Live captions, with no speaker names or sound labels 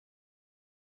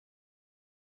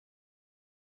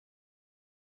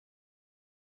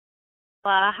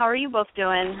How are you both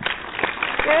doing?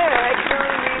 Good. How you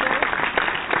doing, Nina?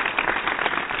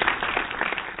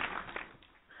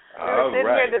 We were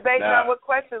sitting here debating on what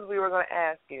questions we were going to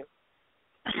ask you.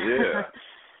 Yeah.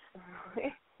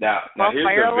 Now well, here's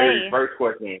the very first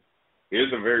question.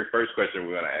 Here's the very first question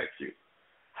we're going to ask you.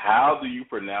 How do you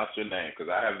pronounce your name?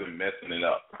 Because I have been messing it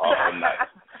up all night.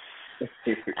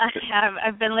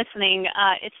 I've been listening.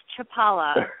 It's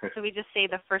Chlipala, so we just say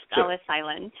the first L is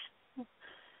silent.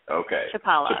 Okay.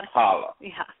 Chlipala.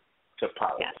 Yeah.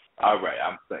 Chlipala. Yes. All right,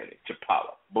 I'm saying it.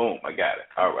 Chlipala. Boom, I got it.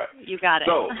 All right. You got it.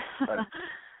 So,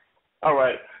 all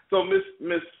right. So,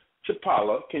 Miss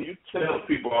Chlipala, can you tell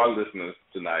people, our listeners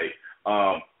tonight,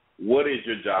 what is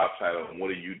your job title and what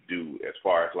do you do as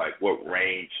far as like what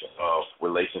range of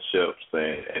relationships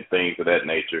and things of that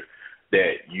nature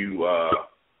that you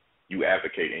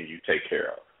advocate and you take care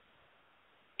of?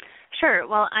 Sure.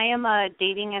 Well, I am a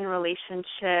dating and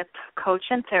relationship coach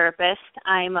and therapist.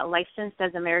 I'm licensed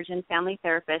as a marriage and family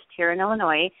therapist here in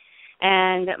Illinois.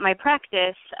 And my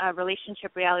practice,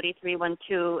 Relationship Reality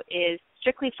 312, is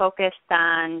strictly focused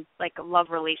on like love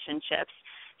relationships.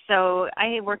 So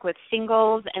I work with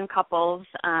singles and couples,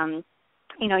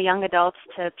 young adults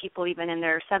to people even in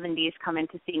their 70s come in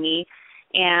to see me.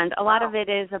 And a lot of it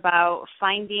is about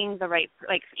finding the right,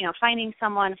 finding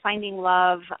someone, finding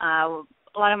love.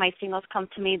 A lot of my singles come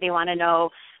to me. They want to know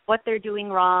what they're doing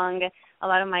wrong. A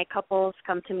lot of my couples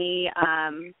come to me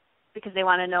because they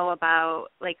want to know about,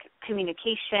 like,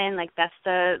 communication. Like, that's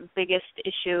the biggest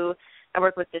issue. I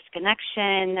work with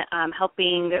disconnection,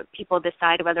 helping people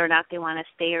decide whether or not they want to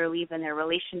stay or leave in their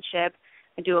relationship.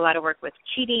 I do a lot of work with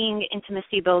cheating,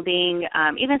 intimacy building,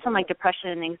 even some, like, depression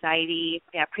and anxiety,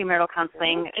 premarital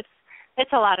counseling.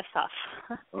 It's a lot of stuff.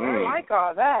 I like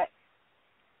all that.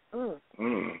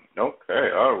 Okay,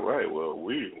 all right. Well,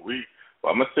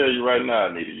 I'm gonna tell you right now,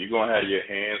 Anita, you're gonna have your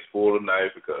hands full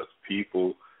tonight because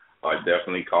people are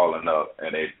definitely calling up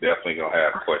and they're definitely gonna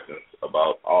have questions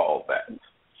about all that.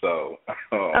 So,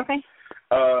 okay.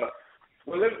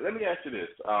 Well, let me ask you this.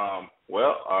 Hold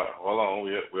on,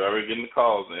 we're already getting the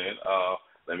calls in.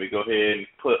 Let me go ahead and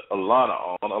put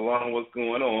Alana on. Alana, what's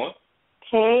going on?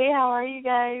 Hey, how are you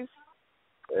guys?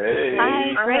 Hey.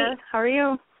 Hi, great. How are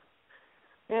you?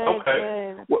 Good,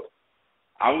 okay. Good. Well,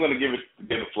 I'm going to give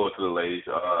the floor to the ladies.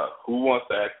 Who wants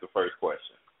to ask the first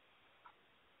question?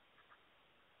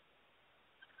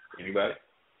 Anybody?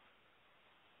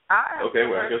 Okay,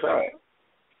 well, I guess I.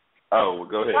 Oh, well,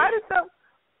 go ahead.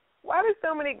 Why do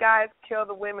so many guys kill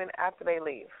the women after they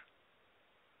leave?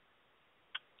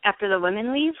 After the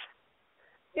women leave?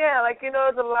 Yeah,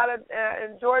 there's a lot of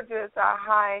in Georgia. It's a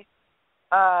high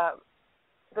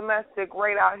domestic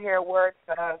rate out here where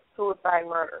it's suicide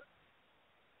murder.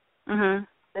 Mhm.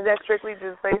 Is that strictly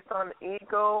just based on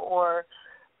ego, or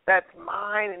that's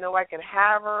mine and I can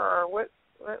have her, or what?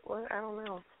 I don't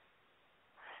know.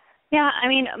 Yeah, I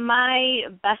mean, my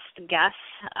best guess,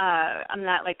 I'm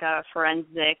not like a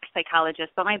forensic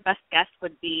psychologist, but my best guess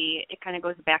would be it kind of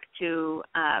goes back to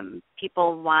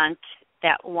people want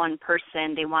that one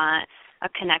person. They want a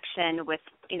connection with,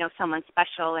 someone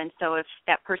special. And so if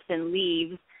that person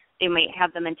leaves, they might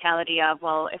have the mentality of,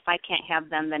 well, if I can't have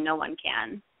them, then no one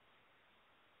can.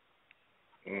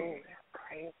 That's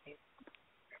crazy.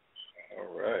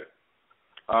 All right.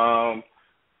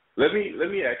 Let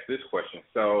me ask this question.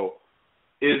 So,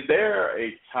 is there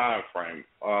a time frame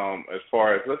as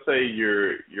far as, let's say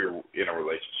you're in a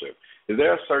relationship? Is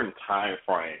there a certain time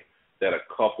frame that a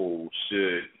couple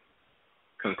should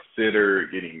consider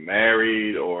getting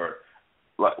married, or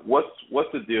like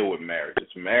what's the deal with marriage?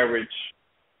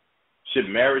 Should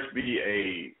marriage be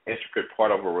a intricate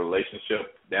part of a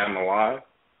relationship down the line?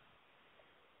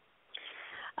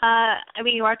 I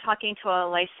mean, you are talking to a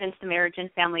licensed marriage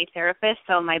and family therapist,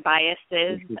 so my bias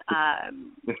is,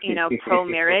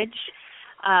 pro-marriage.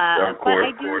 But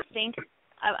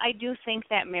I do think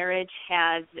that marriage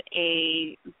has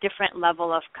a different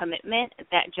level of commitment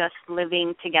that just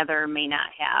living together may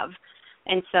not have.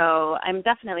 And so I'm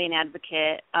definitely an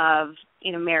advocate of,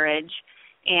 marriage.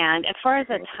 And as far as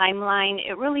a timeline,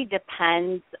 it really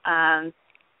depends, I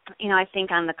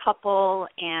think on the couple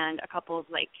and a couple's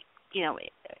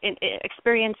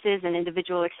experiences and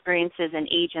individual experiences and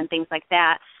age and things like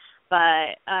that.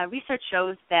 But research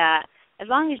shows that as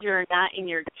long as you're not in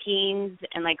your teens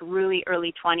and really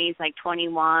early 20s,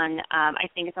 21, I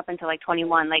think it's up until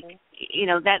 21,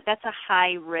 that's a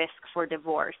high risk for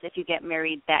divorce if you get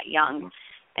married that young.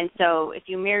 And so if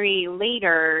you marry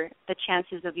later, the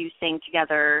chances of you staying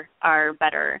together are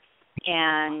better.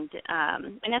 And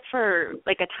that's for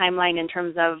a timeline in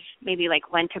terms of maybe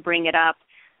when to bring it up.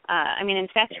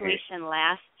 infatuation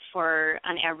lasts for,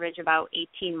 on average, about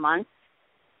 18 months.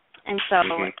 And so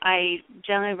I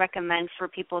generally recommend for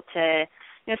people to,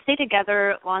 stay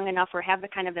together long enough or have the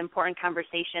kind of important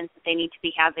conversations that they need to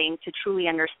be having to truly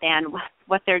understand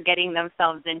what they're getting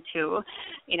themselves into,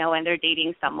 when they're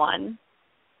dating someone.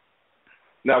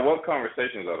 Now, what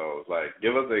conversations are those? Like,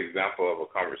 give us an example of a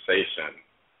conversation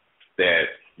that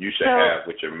you should have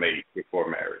with your mate before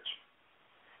marriage.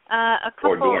 A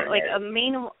couple,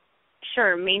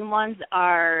 main ones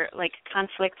are like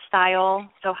conflict style,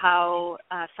 so how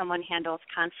someone handles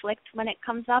conflict when it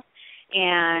comes up,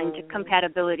 and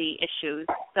compatibility issues.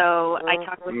 So I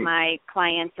talk with my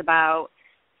clients about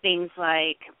things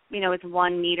like, is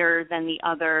one neater than the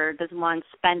other? Does one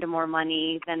spend more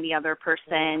money than the other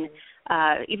person?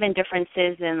 Even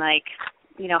differences in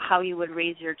how you would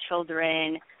raise your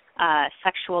children,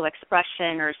 sexual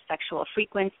expression or sexual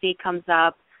frequency comes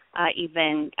up.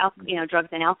 Even drugs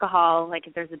and alcohol, like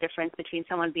if there's a difference between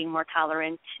someone being more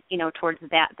tolerant, towards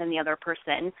that than the other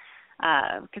person.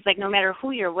 Because no matter who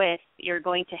you're with, you're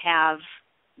going to have,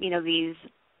 these,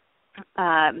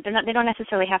 they don't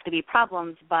necessarily have to be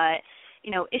problems, but,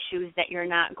 issues that you're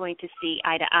not going to see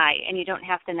eye to eye. And you don't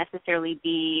have to necessarily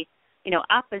be,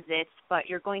 opposites, but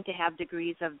you're going to have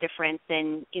degrees of difference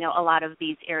in, a lot of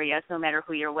these areas, no matter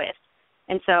who you're with.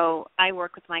 And so I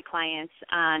work with my clients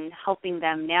on helping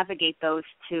them navigate those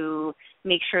to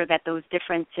make sure that those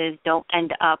differences don't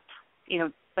end up,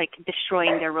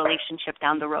 destroying their relationship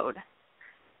down the road.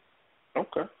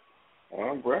 Okay.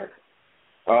 All right.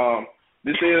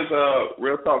 This is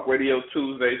Real Talk Radio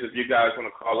Tuesdays. If you guys want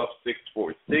to call up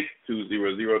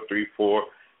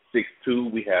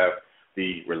 646-200-3462, we have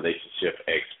the relationship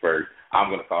expert. I'm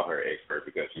going to call her expert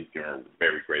because she's giving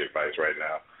very great advice right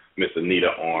now. Miss Anita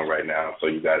on right now, so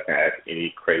you guys can ask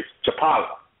any crazy.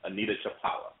 Chlipala. Anita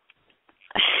Chlipala.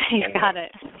 You got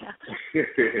it.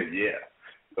 Yeah.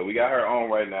 So we got her on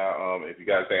right now. If you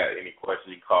guys got any questions,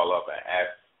 you can call up and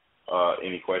ask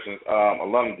any questions.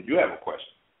 Alum, did you have a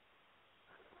question?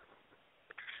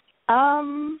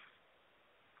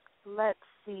 Let's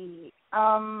see.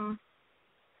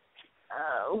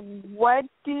 What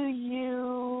do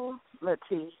you? Let's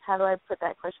see. How do I put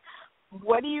that question?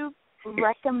 What do you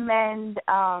recommend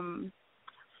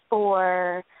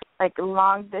for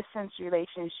long distance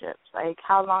relationships? Like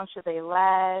how long should they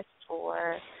last,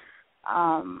 or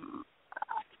I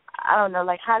don't know,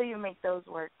 how do you make those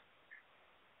work?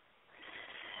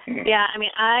 Yeah,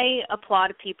 I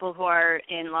applaud people who are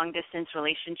in long distance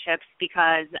relationships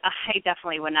because I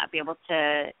definitely would not be able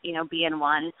to, be in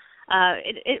one.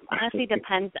 It honestly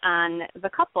depends on the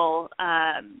couple.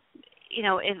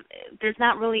 If there's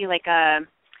not really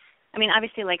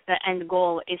obviously, the end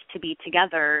goal is to be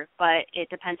together, but it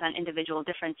depends on individual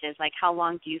differences. Like, how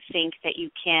long do you think that you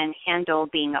can handle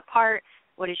being apart?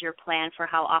 What is your plan for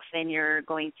how often you're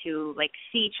going to,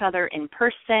 see each other in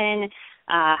person?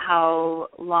 How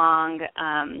long,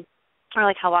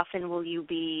 or, how often will you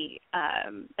be,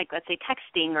 let's say,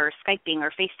 texting or Skyping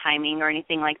or FaceTiming or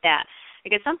anything like that?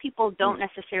 Because some people don't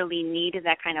necessarily need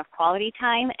that kind of quality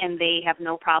time, and they have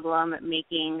no problem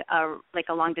making a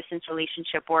long-distance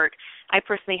relationship work. I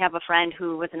personally have a friend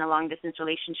who was in a long-distance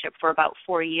relationship for about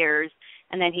 4 years,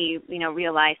 and then he,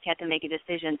 realized he had to make a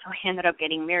decision, so he ended up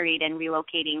getting married and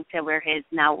relocating to where his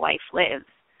now wife lives.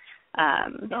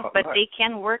 But they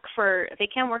can work for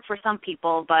some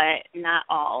people, but not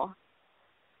all.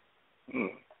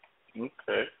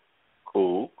 Okay.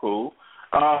 Cool.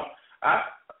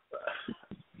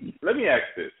 Let me ask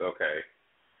this, okay?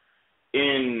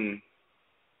 In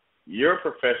your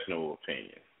professional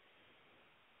opinion,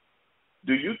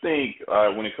 do you think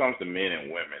when it comes to men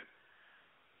and women,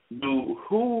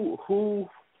 who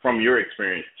from your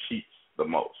experience cheats the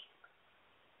most?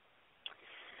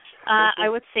 I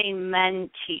would say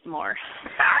men cheat more.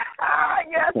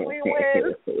 Yes, we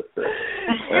win.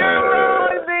 You're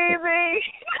wrong, baby.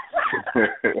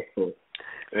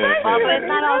 Well, but it's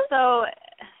not also.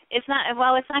 It's not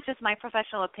just my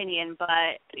professional opinion,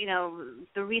 but,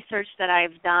 the research that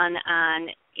I've done on,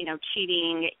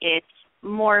 cheating, it's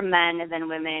more men than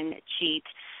women cheat.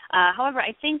 However,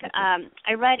 I think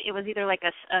I read it was either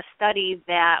a study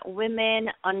that women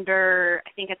under, I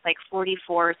think it's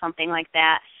 44 or something like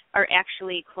that, are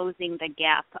actually closing the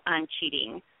gap on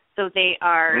cheating. So they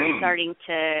are starting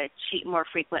to cheat more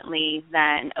frequently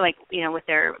than, with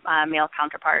their male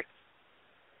counterparts.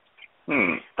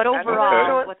 But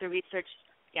overall, what the research,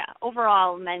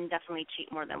 overall, men definitely cheat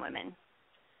more than women.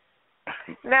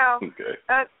 Now, is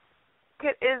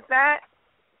that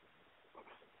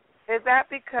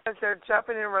because they're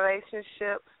jumping in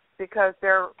relationships because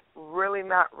they're really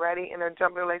not ready and they're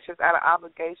jumping relationships out of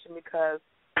obligation because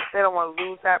they don't want to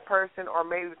lose that person, or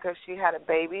maybe because she had a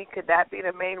baby? Could that be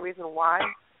the main reason why?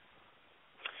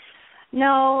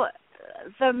 No,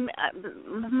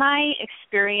 my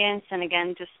experience, and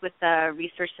again, just with the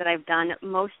research that I've done,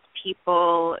 most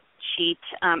people cheat,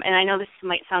 and I know this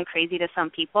might sound crazy to some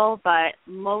people, but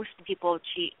most people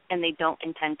cheat and they don't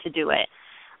intend to do it.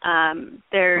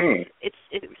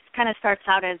 It kind of starts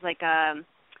out as like a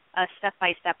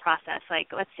step-by-step process. Like,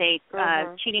 let's say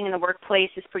cheating in the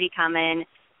workplace is pretty common.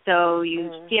 So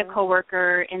you see a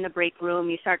coworker in the break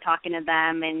room, you start talking to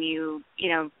them, and you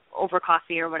know, over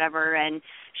coffee or whatever, and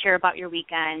share about your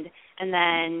weekend, and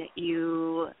then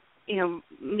you know,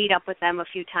 meet up with them a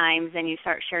few times, and you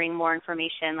start sharing more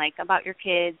information, like about your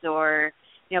kids or,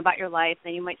 you know, about your life.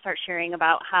 Then you might start sharing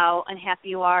about how unhappy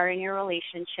you are in your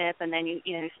relationship, and then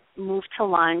you know, move to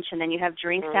lunch, and then you have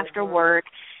drinks after work,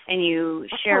 and you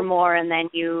share more, and then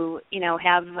you know,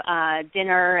 have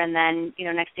dinner, and then, you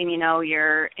know, next thing you know,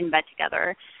 you're in bed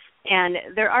together. And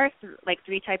there are like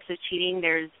three types of cheating.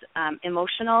 There's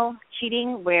emotional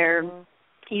cheating, where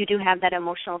you do have that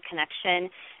emotional connection,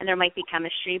 and there might be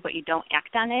chemistry, but you don't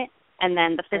act on it. And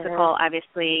then the physical,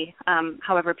 obviously,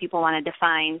 however people want to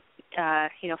define,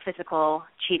 you know, physical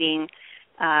cheating.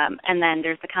 And then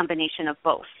there's the combination of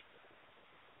both.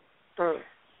 So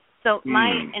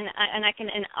and I can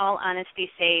in all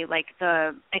honesty say, like,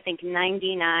 I think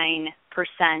 99%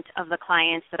 of the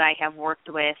clients that I have worked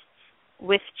with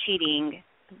cheating,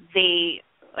 they,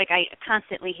 like, I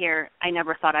constantly hear, I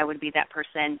never thought I would be that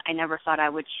person. I never thought I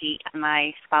would cheat on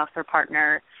my spouse or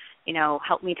partner. You know,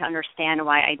 help me to understand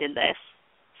why I did this.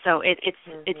 So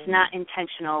it's not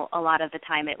intentional a lot of the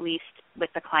time, at least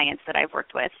with the clients that I've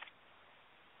worked with.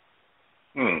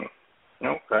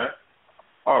 Okay.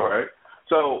 All right.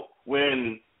 So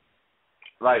when,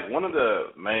 like, one of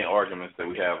the main arguments that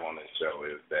we have on this show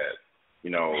is that, you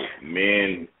know,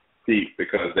 men cheat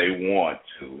because they want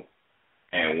to,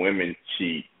 and women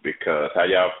cheat because, how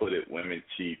y'all put it, women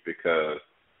cheat because,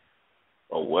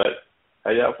 or what?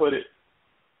 How y'all put it?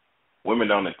 Women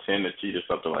don't intend to cheat or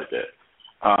something like that.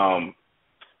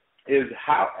 Is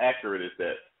how accurate is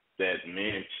that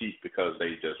men cheat because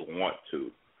they just want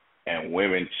to, and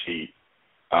women cheat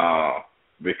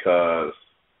because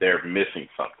they're missing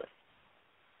something?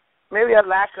 Maybe a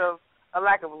lack of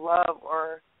love,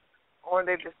 or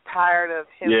they're just tired of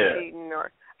him cheating,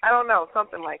 or I don't know,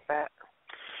 something like that.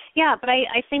 Yeah, but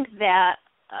I think that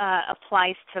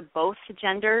applies to both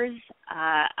genders.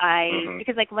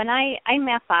 Because, like, when I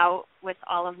map out with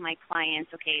all of my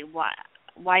clients, okay,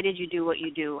 why did you do what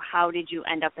you do? How did you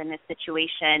end up in this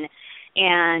situation?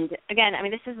 And again, I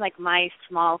mean, this is like my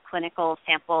small clinical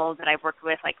sample that I've worked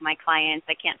with, like my clients.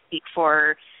 I can't speak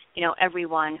for, you know,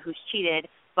 everyone who's cheated,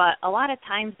 but a lot of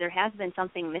times there has been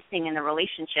something missing in the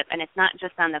relationship, and it's not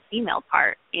just on the female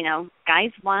part. You know,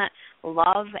 guys want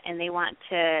love, and they want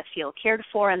to feel cared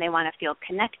for, and they want to feel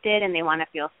connected, and they want to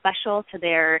feel special to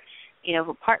their, you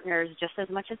know, partners just as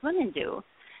much as women do.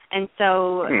 And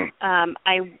so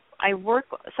I work,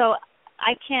 so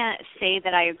I can't say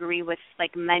that I agree with,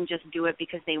 like, men just do it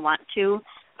because they want to.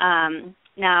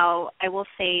 Now, I will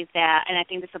say that, and I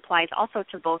think this applies also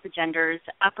to both genders,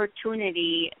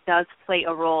 opportunity does play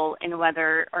a role in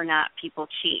whether or not people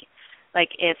cheat. Like,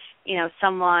 if, you know,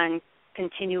 someone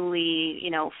continually, you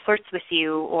know, flirts with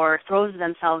you or throws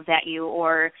themselves at you,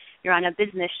 or you're on a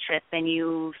business trip and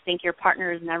you think your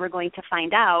partner is never going to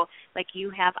find out, like, you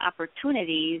have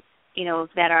opportunities, you know,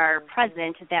 that are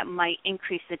present that might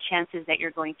increase the chances that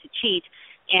you're going to cheat.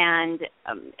 And,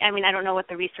 I mean, I don't know what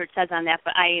the research says on that,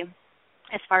 but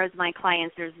as far as my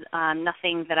clients, there's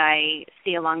nothing that I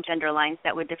see along gender lines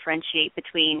that would differentiate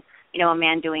between, you know, a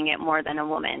man doing it more than a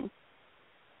woman.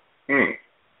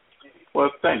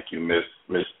 Well, thank you, Miss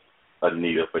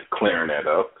Anita, for clearing that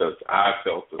up, because I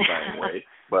felt the same way.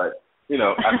 But, you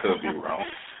know, I could be wrong.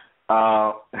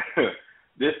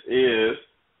 This is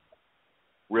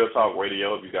Real Talk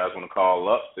Radio. If you guys want to call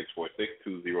up,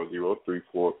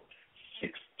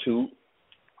 646-200-3462.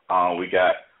 We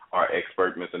got our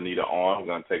expert, Miss Anita, on. We're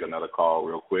going to take another call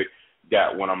real quick.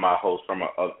 Got one of my hosts from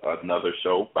another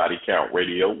show, Body Count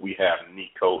Radio. We have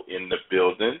Nico in the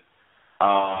building.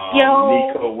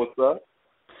 Yo. Nico, what's up?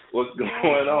 What's going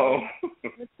on?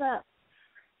 What's up?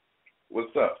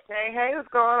 What's up? Hey, what's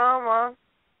going on, Mom?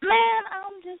 Man,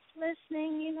 I'm just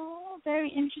listening, you know, very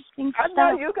interesting I stuff.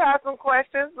 know you got some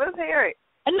questions. Let's hear it.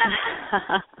 No,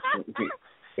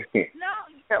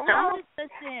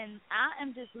 listen. I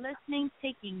am just listening,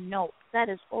 taking notes. That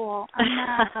is all. I'm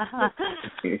not.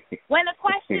 When a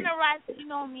question arises, you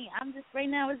know me. I'm just, right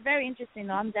now, it's very interesting,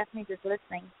 though. I'm definitely just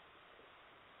listening.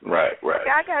 Right. Okay,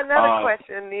 I got another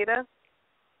question, Anita.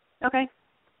 Okay.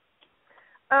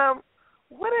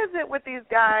 What is it with these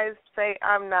guys say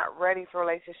I'm not ready for a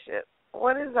relationship?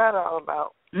 What is that all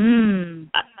about?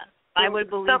 I would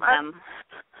believe them.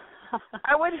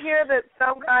 I would hear that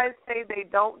some guys say they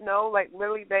don't know, like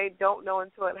literally they don't know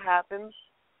until it happens,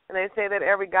 and they say that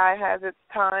every guy has its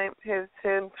time, his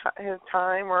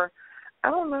time, or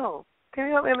I don't know. Can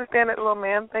you help me understand that little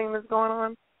man thing that's going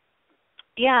on?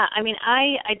 Yeah, I mean,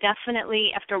 I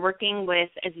definitely, after working with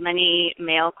as many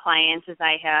male clients as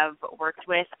I have worked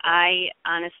with, I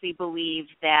honestly believe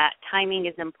that timing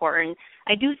is important.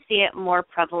 I do see it more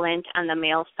prevalent on the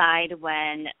male side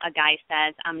when a guy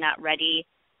says, I'm not ready.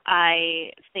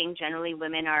 I think generally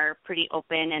women are pretty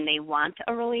open and they want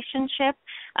a relationship,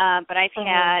 but I've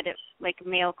had, like,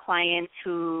 male clients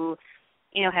who,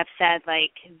 you know, have said,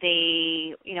 like,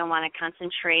 they, you know, want to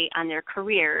concentrate on their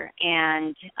career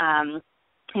and,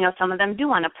 you know, some of them do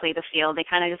want to play the field. They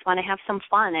kind of just want to have some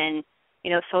fun and, you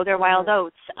know, sow their wild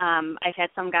oats. I've had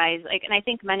some guys, like, and I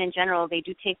think men in general, they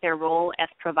do take their role as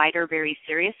provider very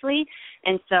seriously.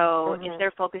 And so if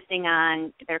they're focusing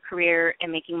on their career and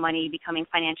making money, becoming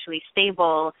financially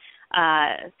stable,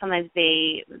 sometimes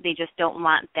they just don't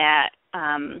want that,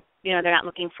 you know, they're not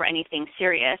looking for anything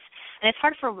serious. And it's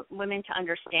hard for women to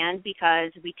understand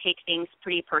because we take things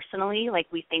pretty personally. Like,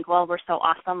 we think, well, we're so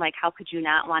awesome. Like, how could you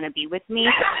not want to be with me?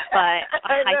 But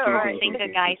I think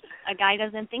a guy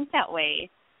doesn't think that way,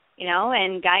 you know.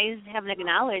 And guys haven't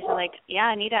acknowledged, like,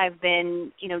 yeah, Anita, I've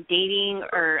been, you know, dating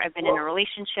or I've been in a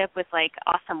relationship with, like,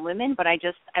 awesome women, but I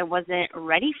wasn't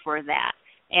ready for that.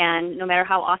 And no matter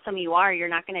how awesome you are, you're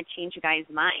not going to change a guy's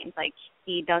mind. Like,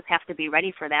 he does have to be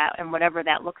ready for that and whatever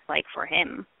that looks like for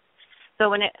him. So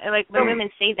when women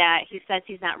say that, he says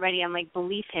he's not ready, I'm like,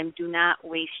 believe him. Do not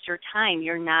waste your time.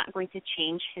 You're not going to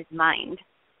change his mind.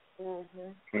 So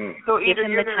give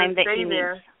him the time that he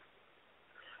needs.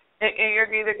 And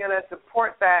you're either going to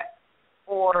support that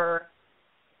or,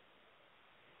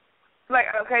 like,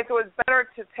 okay, so it's better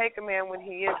to take a man when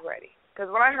he is ready. Because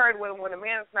what I heard, when a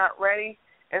man's not ready,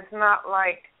 it's not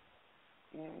like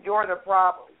you're the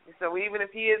problem. So even if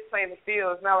he is playing the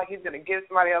field, it's not like he's going to give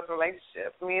somebody else a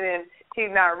relationship. Meaning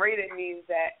he's not ready means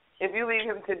that if you leave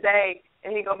him today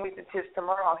and he go meet the chicks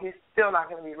tomorrow, he's still not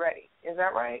going to be ready. Is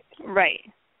that right? Right.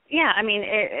 Yeah, I mean,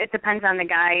 it depends on the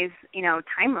guy's, you know,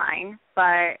 timeline.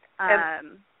 But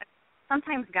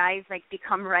sometimes guys, like,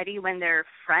 become ready when their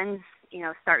friends, you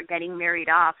know, start getting married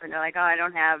off and they're like, oh, I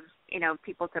don't have, you know,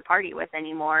 people to party with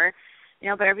anymore. You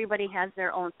know, but everybody has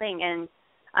their own thing. And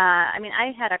I mean,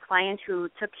 I had a client who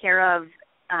took care of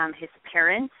his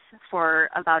parents for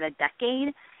about a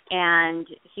decade, and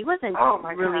he wasn't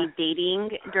really dating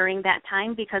during that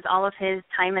time because all of his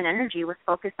time and energy was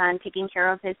focused on taking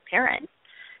care of his parents.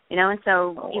 You know, and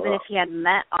so even if he had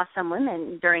met awesome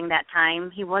women during that time,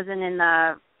 he wasn't in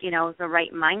the, you know, the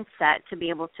right mindset to be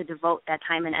able to devote that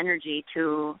time and energy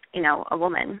to, you know, a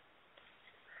woman.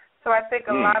 So I think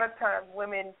a lot of times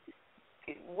women,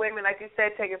 like you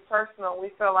said, take it personal.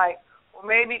 We feel like, well,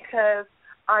 maybe because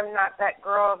I'm not that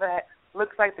girl that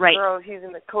looks like the girl he's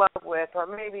in the club with, or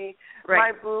maybe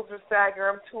my boobs are saggy, or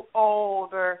I'm too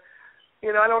old, or,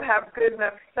 you know, I don't have good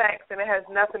enough sex, and it has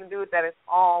nothing to do with that. It's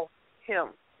all him,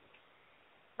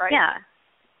 right?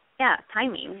 Yeah,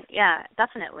 timing. Yeah,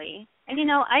 definitely. And, you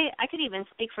know, I could even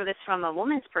speak for this from a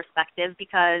woman's perspective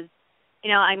because,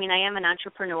 you know, I mean, I am an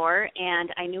entrepreneur, and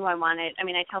I knew I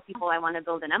tell people I want to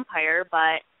build an empire,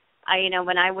 but you know,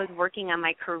 when I was working on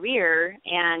my career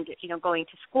and, you know, going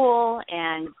to school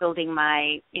and building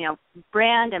my, you know,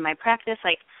 brand and my practice,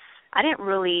 like, I didn't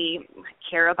really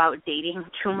care about dating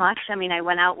too much. I mean, I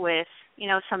went out with, you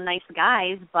know, some nice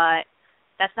guys, but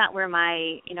that's not where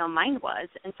my, you know, mind was.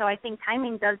 And so I think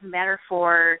timing does matter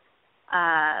for,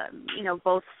 you know,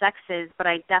 both sexes, but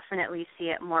I definitely see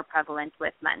it more prevalent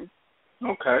with men.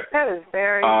 Okay. That is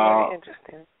very, very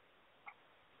interesting.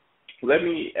 Let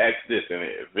me ask this, and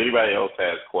if anybody else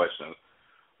has questions,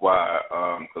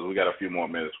 because we got a few more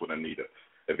minutes with Anita.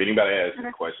 If anybody has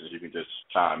any questions, you can just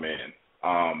chime in.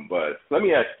 But let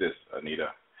me ask this, Anita.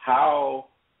 How,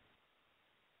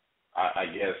 I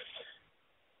guess,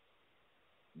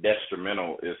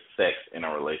 detrimental is sex in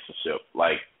a relationship,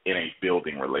 like in a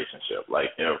building relationship? Like,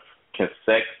 can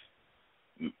sex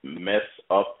mess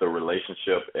up the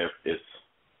relationship if it's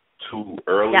too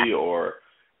early or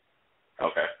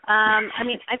okay? I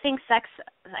mean, I think sex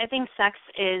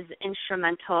is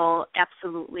instrumental,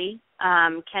 absolutely.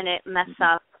 Can it mess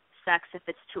up sex if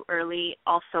it's too early?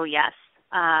 Also, yes.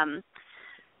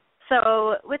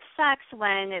 So with sex,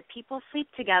 when people sleep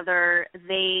together,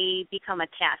 they become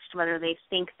attached, whether they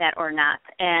think that or not.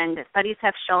 And studies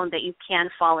have shown that you can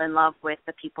fall in love with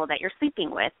the people that you're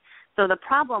sleeping with. So the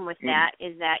problem with that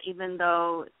is that even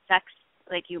though sex,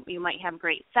 like you might have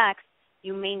great sex,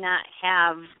 you may not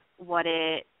have what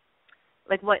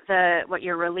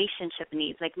your relationship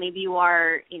needs. Like maybe you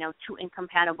are, too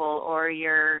incompatible, or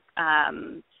your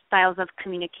styles of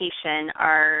communication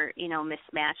are,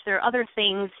 mismatched. There are other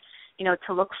things,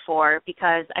 to look for,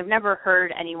 because I've never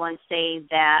heard anyone say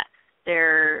that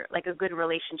their like a good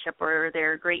relationship or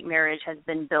their great marriage has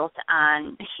been built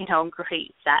on,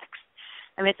 great sex.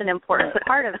 I mean, it's an important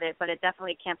part of it, but it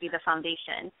definitely can't be the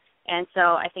foundation. And so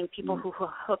I think people who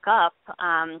hook up,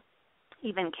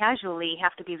 even casually,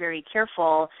 have to be very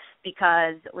careful,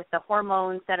 because with the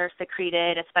hormones that are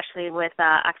secreted, especially with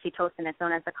oxytocin, it's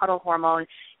known as the cuddle hormone,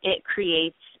 it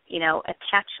creates,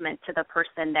 attachment to the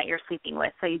person that you're sleeping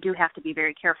with. So you do have to be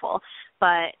very careful.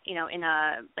 But, in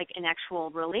an actual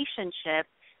relationship,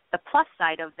 the plus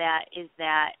side of that is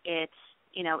that it's,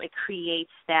 it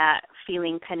creates that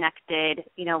feeling connected,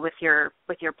 with your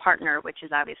partner, which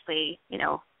is obviously,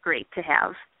 great to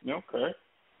have. Okay.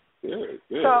 Good.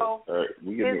 So,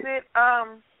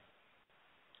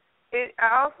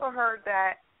 I also heard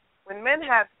that when men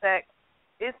have sex,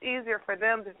 it's easier for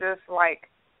them to just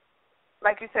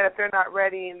like you said, if they're not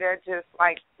ready and they're just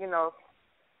like,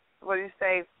 what do you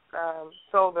say,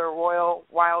 sow their royal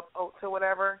wild oats or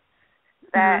whatever,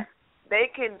 that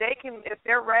they can, if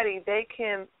they're ready, they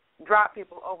can drop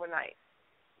people overnight.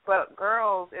 But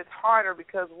girls, it's harder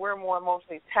because we're more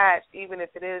emotionally attached, even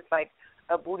if it is like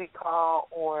a booty call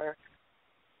or,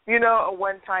 a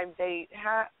one-time date.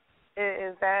 How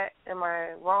is that? Am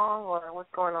I wrong, or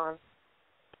what's going on?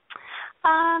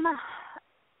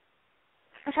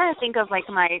 I'm trying to think of like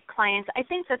my clients. I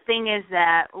think the thing is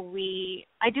that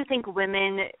I do think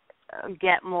women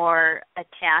get more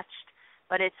attached,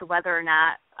 but it's whether or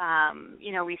not,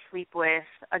 we sleep with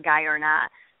a guy or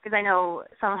not. Because I know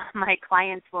some of my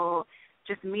clients will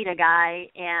just meet a guy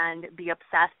and be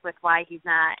obsessed with why he's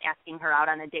not asking her out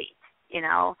on a date,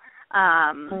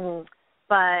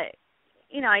 But,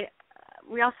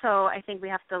 we also, I think we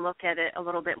have to look at it a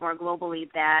little bit more globally,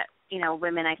 that,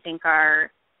 women, I think,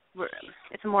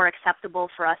 it's more acceptable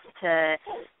for us to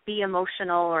be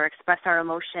emotional or express our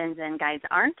emotions, and guys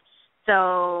aren't.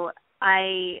 So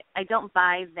I don't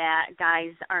buy that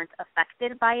guys aren't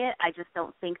affected by it. I just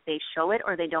don't think they show it,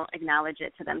 or they don't acknowledge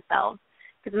it to themselves.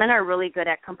 Because men are really good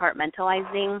at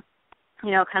compartmentalizing,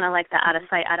 kind of like the out of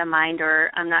sight, out of mind,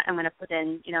 or I'm going to put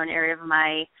in, an area of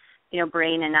my,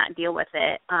 brain and not deal with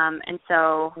it. And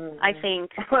so I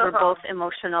think we're both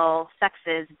emotional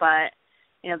sexes, but,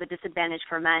 the disadvantage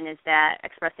for men is that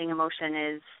expressing emotion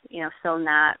is, still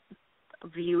not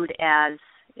viewed as,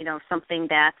 something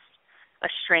that's a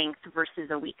strength versus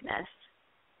a weakness.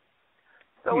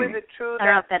 So is it true I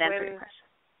don't know if that answers your question.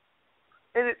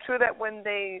 Is it true that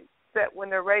when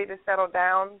they're ready to settle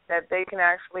down, that they can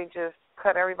actually just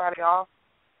cut everybody off,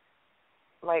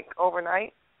 like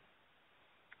overnight?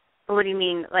 What do you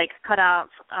mean, like cut off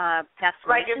past relationships?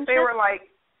 Like if they were like,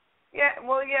 they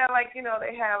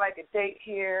had like a date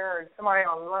here or somebody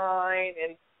online,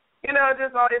 and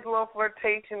just all these little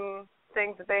flirtation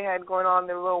things that they had going on,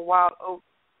 their little wild oat,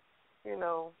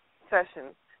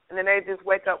 sessions, and then they just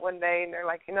wake up one day and they're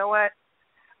like, you know what,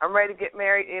 I'm ready to get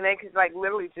married, and they could like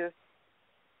literally just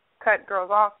cut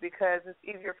girls off because it's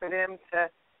easier for them to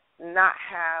not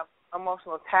have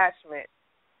emotional attachment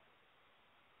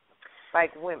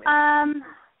like women.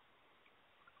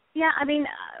 Yeah, I mean,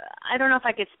 I don't know if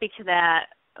I could speak to that,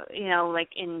 like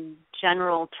in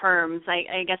general terms.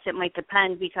 I guess it might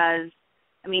depend, because,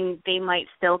 I mean, they might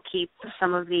still keep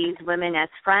some of these women as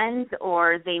friends,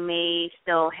 or they may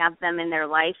still have them in their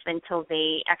life until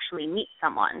they actually meet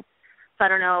someone. So I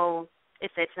don't know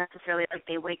if it's necessarily like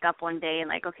they wake up one day and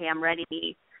like, okay, I'm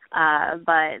ready,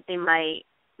 but they might,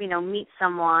 meet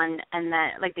someone, and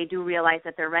that like they do realize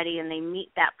that they're ready, and they meet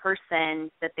that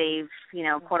person that they've,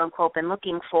 quote unquote, been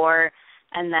looking for,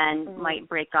 and then might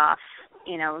break off,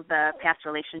 the past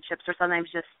relationships, or sometimes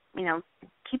just,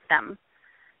 keep them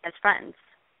as friends.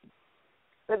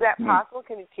 Is that possible?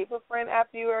 Can you keep a friend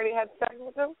after you already had sex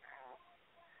with them?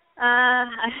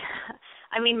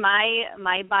 I mean,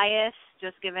 my bias,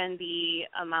 just given the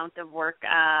amount of work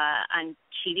on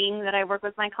cheating that I work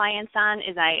with my clients on,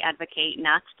 is I advocate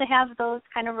not to have those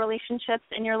kind of relationships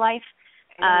in your life,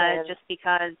 just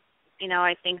because,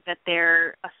 I think that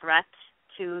they're a threat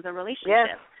to the relationship.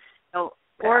 Yes. So,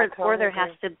 or there has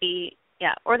to be,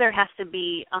 or there has to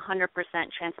be 100%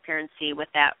 transparency with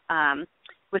that,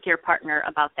 with your partner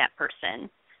about that person,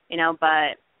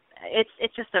 but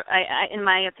it's just in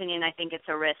my opinion, I think it's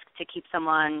a risk to keep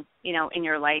someone, in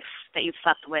your life that you've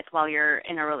slept with while you're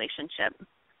in a relationship.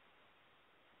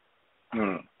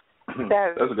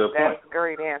 That's a good point. That's a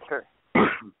great answer.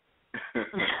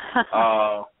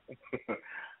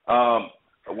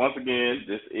 Once again,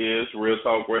 this is Real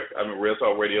Talk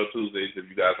Radio Tuesdays. If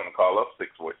you guys want to call up,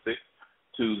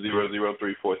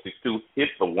 646-200-3462. Hit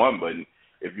the 1 button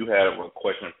if you have a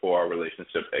question for our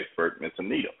relationship expert, Miss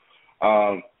Anita.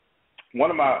 One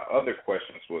of my other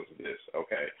questions was this,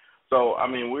 okay? So,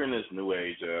 we're in this new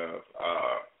age of,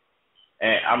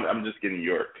 and I'm just getting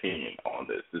your opinion on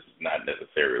this. This is not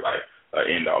necessarily like an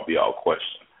end-all, be-all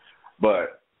question.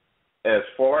 But as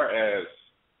far as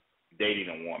dating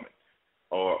a woman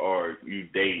or you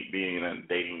being in a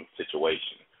dating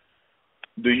situation,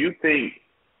 do you think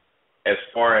as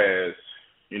far as,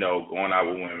 going out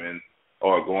with women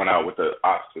or going out with the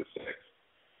opposite sex,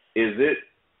 is it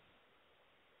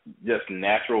just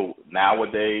natural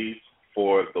nowadays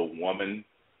for the woman,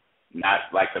 not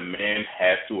like the man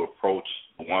has to approach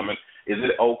the woman? Is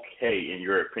it okay, in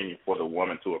your opinion, for the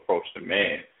woman to approach the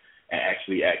man and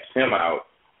actually ask him out,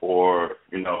 or,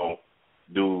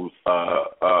 dudes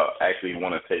actually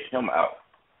want to take him out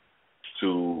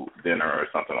to dinner or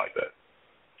something like that?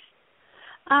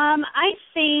 I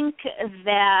think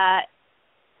that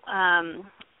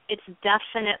it's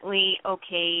definitely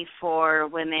okay for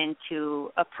women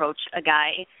to approach a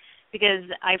guy, because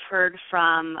I've heard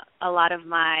from a lot of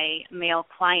my male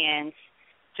clients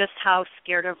just how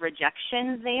scared of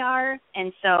rejection they are,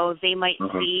 and so they might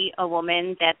see a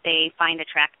woman that they find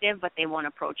attractive, but they won't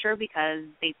approach her because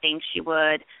they think she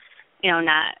would,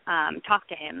 not talk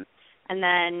to him. And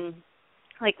then,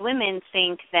 women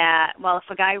think that, well, if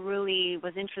a guy really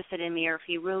was interested in me, or if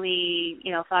he really,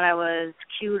 thought I was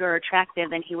cute or attractive,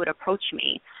 then he would approach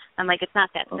me. I'm like, it's not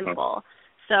that simple.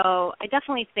 So I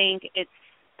definitely think it's,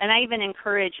 and I even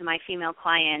encourage my female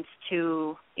clients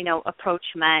to,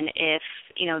 approach men if,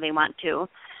 they want to.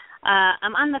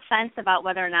 I'm on the fence about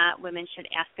whether or not women should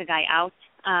ask a guy out.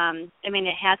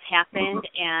 It has happened,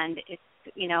 and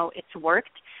it's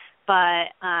worked. But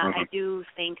I do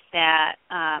think that,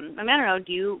 I don't know,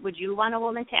 would you want a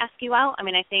woman to ask you out?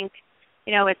 I think,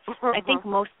 I think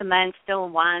most of the men still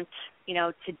want,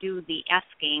 to do the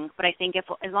asking. But I think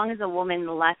as long as a woman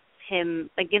lets him,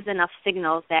 gives enough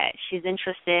signals that she's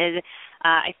interested,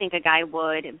 I think a guy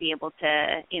would be able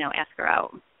to, ask her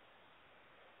out.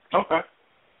 Okay.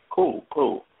 Cool.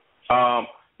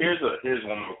 Here's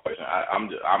one more question.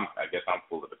 I guess I'm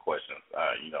full of the questions.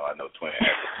 I know Twin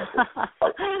asked.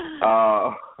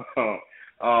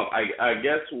 I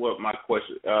guess what my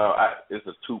question is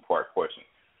a two-part question.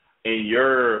 In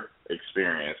your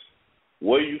experience,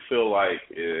 what do you feel like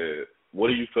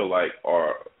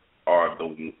are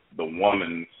the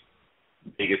woman's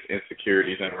biggest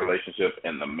insecurities in a relationship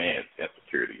and the man's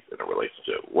insecurities in a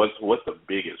relationship? What's the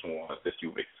biggest one that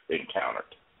you've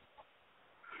encountered?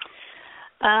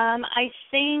 I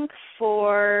think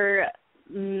for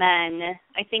men,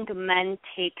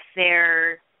 take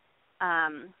their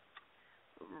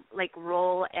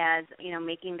role as,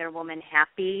 making their woman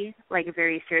happy,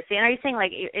 very seriously. And are you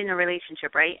saying in a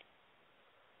relationship, right?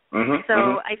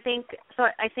 I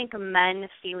think men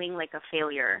feeling like a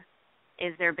failure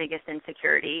is their biggest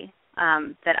insecurity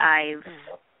that I've,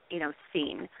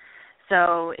 seen.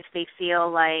 So if they feel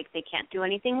like they can't do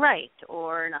anything right,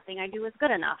 or nothing I do is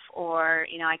good enough, or,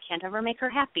 I can't ever make her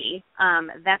happy,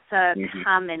 that's a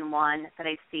common one that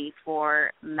I see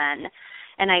for men.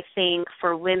 And I think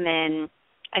for women,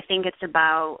 I think it's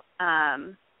about,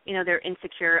 they're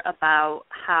insecure about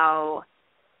how,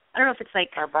 I don't know if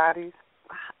it's our bodies.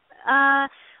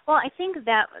 Well, I think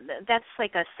that's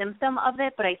a symptom of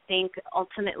it, but I think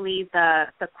ultimately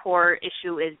the core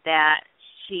issue is that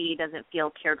she doesn't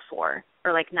feel cared for,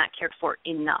 or not cared for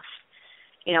enough,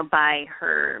 by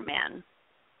her man.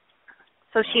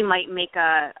 So she might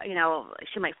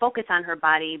she might focus on her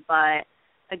body, but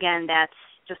again, that's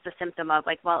just a symptom of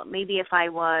well, maybe if I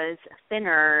was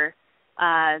thinner,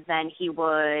 then he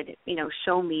would,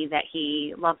 show me that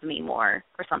he loved me more,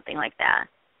 or something like that.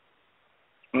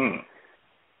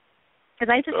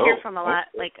 Because I just hear from a lot,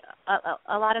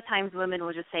 a lot of times women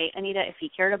will just say, Anita, if he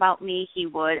cared about me, he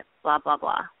would blah, blah,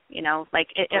 blah. It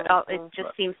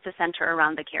just seems to center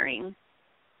around the caring.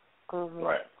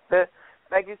 Right.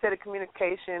 Like you said, the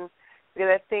communication, because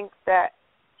I think that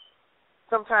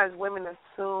sometimes women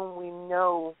assume we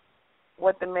know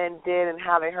what the men did and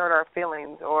how they hurt our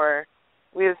feelings, or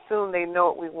we assume they know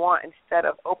what we want instead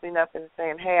of opening up and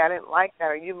saying, hey, I didn't like that,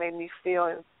 or you made me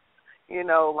feel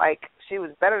like she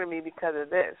was better than me because of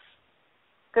this.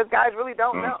 Because guys really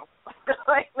don't know.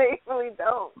 Like they really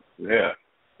don't. Yeah.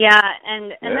 Yeah,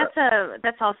 and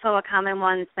that's also a common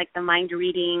one. It's like the mind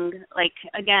reading. Like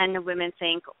again, women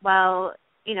think, well,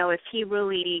 if he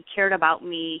really cared about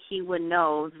me, he would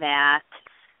know that,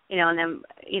 and then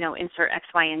insert X,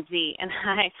 Y, and Z. And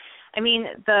I mean,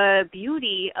 the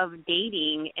beauty of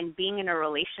dating and being in a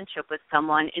relationship with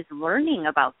someone is learning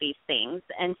about these things.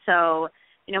 And so,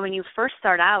 when you first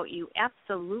start out, you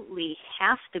absolutely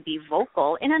have to be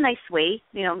vocal in a nice way.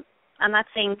 I'm not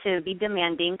saying to be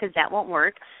demanding because that won't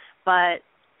work, but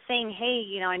saying, hey,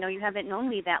 I know you haven't known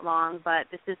me that long, but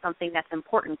this is something that's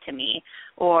important to me,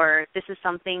 or this is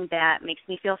something that makes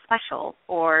me feel special,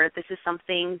 or this is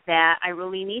something that I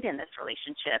really need in this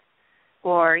relationship,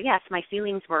 or yes, my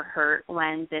feelings were hurt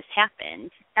when this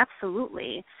happened.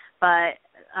 Absolutely. But,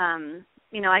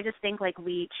 I just think like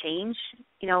we change,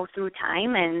 through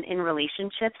time and in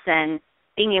relationships, and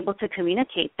being able to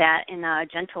communicate that in a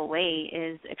gentle way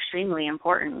is extremely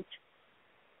important.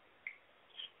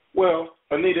 Well,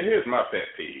 Anita, here's my pet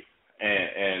peeve,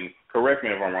 and correct me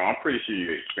if I'm wrong. I'm pretty sure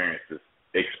you experience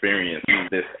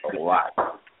this a lot.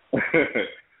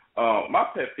 My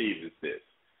pet peeve is this,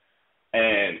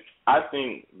 and I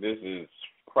think this is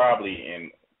probably in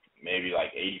maybe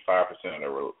like 85% of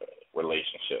the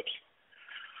relationships.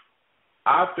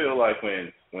 I feel like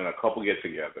when a couple get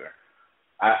together,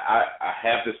 I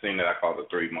have this thing that I call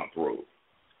the 3-month rule,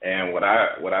 and what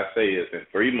I say is in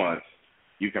 3 months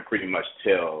you can pretty much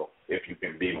tell if you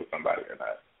can be with somebody or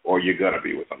not, or you're gonna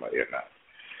be with somebody or not.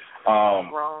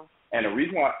 Wrong. And the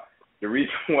reason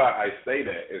why I say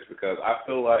that is because I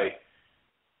feel like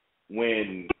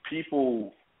when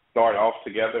people start off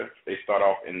together, they start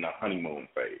off in the honeymoon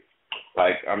phase.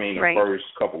 Like, I mean, the first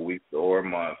couple weeks or a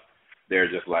month, they're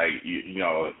just like,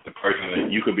 the person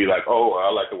that you could be like, oh,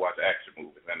 I like to watch action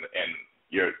movies, and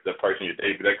the person you're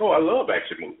dating be like, oh, I love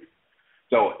action movies.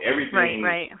 So everything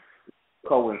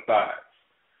coincides.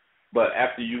 But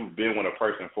after you've been with a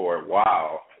person for a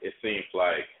while, it seems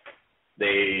like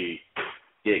they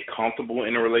get comfortable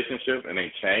in a relationship and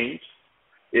they change.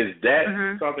 Is that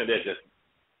something that just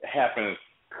happens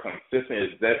consistent?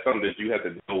 Is that something that you have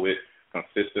to deal with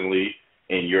consistently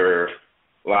in your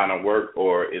line of work,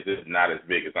 or is it not as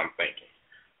big as I'm thinking?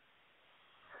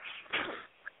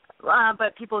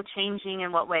 But people changing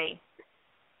in what way?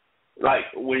 Like,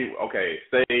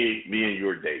 say me and you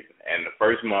are dating, and the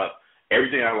first month,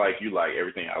 everything I like, you like,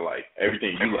 everything I like,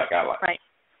 everything you like, I like. Right.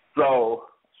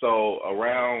 So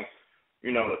around,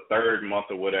 the third month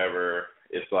or whatever,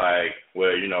 it's like,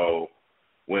 well,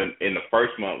 when in the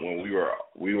first month when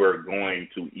we were going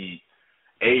to eat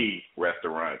a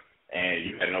restaurant and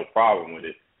you had no problem with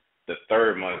it, the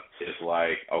third month is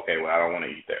like, okay, well, I don't want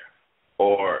to eat there.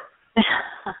 Or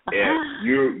if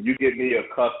you get me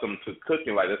accustomed to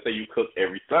cooking, like let's say you cook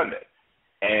every Sunday,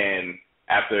 and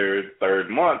after the third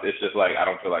month, it's just like I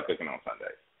don't feel like cooking on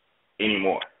Sundays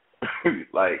anymore.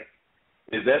 Like,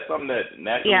 is that something that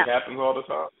naturally happens all the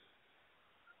time?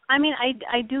 I mean,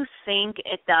 I do think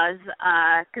it does,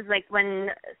 because like when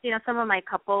some of my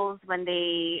couples, when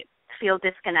they feel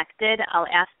disconnected, I'll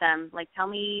ask them, like, tell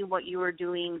me what you were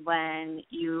doing when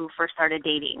you first started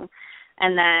dating.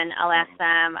 And then I'll ask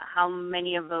them, how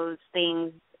many of those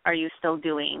things are you still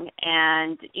doing?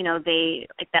 And, they,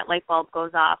 like, that light bulb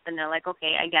goes off and they're like,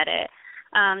 okay, I get it.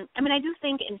 I mean, I do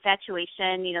think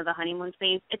infatuation, the honeymoon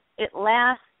phase, it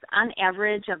lasts on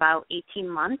average about 18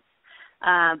 months.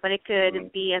 But it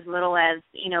could be as little as,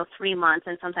 3 months,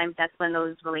 and sometimes that's when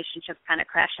those relationships kind of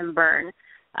crash and burn.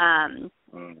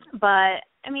 But,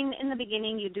 I mean, in the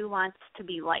beginning, you do want to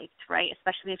be liked, right,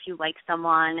 especially if you like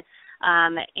someone.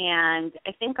 And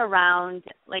I think around,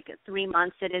 3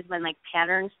 months it is when,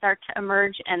 patterns start to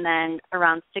emerge, and then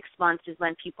around 6 months is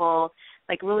when people,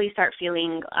 really start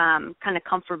feeling kind of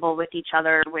comfortable with each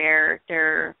other, where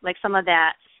they're, some of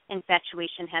that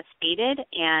infatuation has faded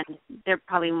and they're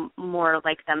probably more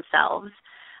like themselves.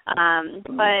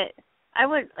 But I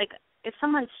would, if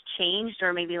someone's changed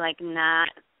or maybe, not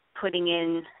putting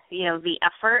in, the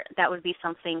effort, that would be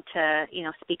something to,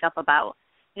 speak up about.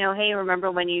 Hey,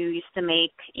 remember when you used to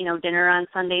make, dinner on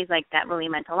Sundays? That really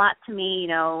meant a lot to me.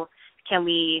 Can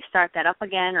we start that up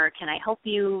again, or can I help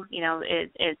you?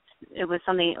 It was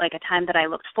something, a time that I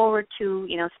looked forward to,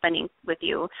 spending with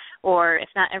you. Or if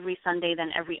not every Sunday,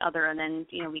 then every other, and then,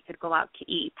 we could go out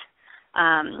to eat.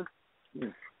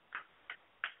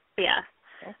 Yeah.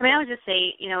 I mean, I would just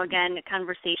say, again,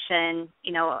 conversation,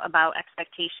 about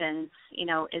expectations,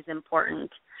 is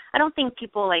important. I don't think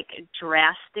people,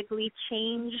 drastically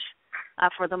change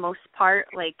for the most part,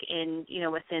 in,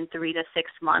 within 3 to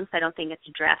 6 months. I don't think it's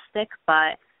drastic,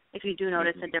 but if you do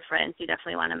notice a difference, you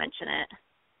definitely want to mention it.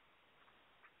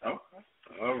 Okay.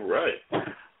 All right.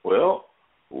 Well,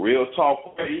 Real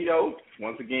Talk Radio,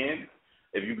 once again,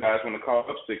 if you guys want to call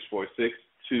up,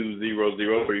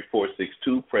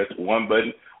 646-200-3462, press 1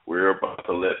 button. We're about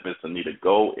to let Miss Anita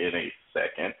go in a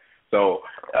second. So,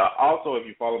 also, if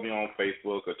you follow me on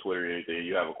Facebook or Twitter or anything,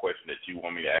 you have a question that you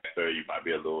want me to ask her, you might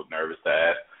be a little nervous to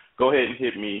ask, go ahead and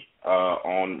hit me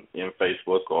in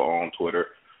Facebook or on Twitter,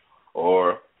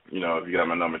 or, if you got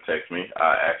my number, text me.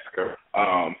 I'll ask her.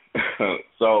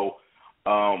 So,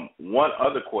 one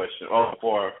other question.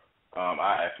 Before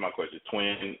I ask my question,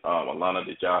 Twin, Alana,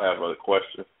 did y'all have a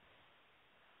question?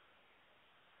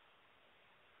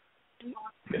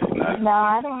 No,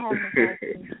 I don't have any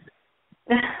questions.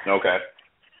 Okay.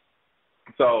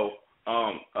 So,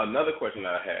 another question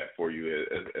that I have for you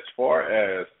is, as far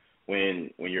as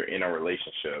when you're in a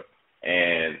relationship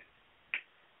and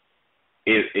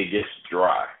it gets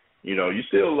dry, you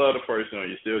still love the person or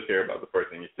you still care about the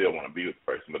person, you still want to be with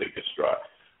the person, but it gets dry.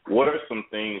 What are some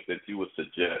things that you would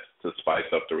suggest to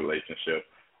spice up the relationship,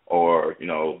 or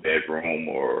bedroom,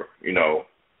 or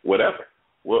whatever?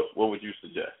 What would you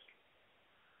suggest?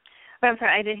 I'm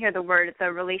sorry, I didn't hear the word.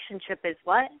 The relationship is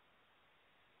what?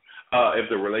 If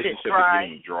the relationship is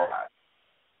getting dry.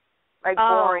 Like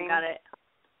boring. Oh, got it.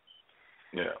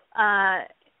 Yeah.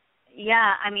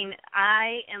 Yeah, I mean,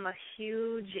 I am a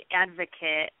huge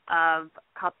advocate of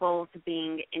couples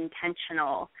being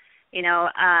intentional.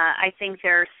 I think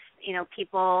there's,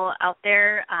 people out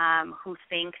there who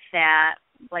think that,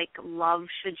 love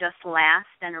should just last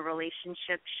and a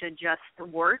relationship should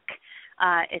just work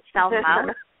itself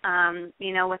out,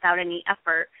 without any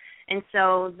effort. And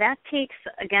so that takes,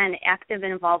 again, active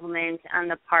involvement on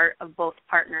the part of both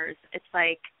partners. It's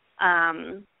like,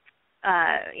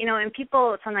 and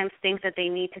people sometimes think that they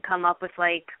need to come up with,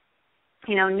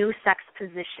 new sex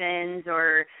positions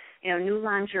or, new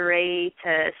lingerie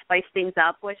to spice things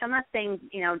up, which I'm not saying,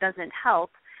 doesn't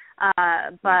help.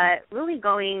 But really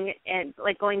going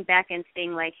back and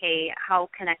saying, hey, how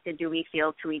connected do we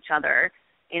feel to each other?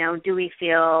 Do we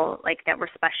feel like that we're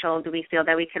special? Do we feel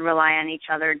that we can rely on each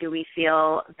other? Do we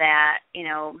feel that,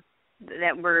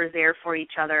 that we're there for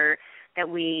each other, that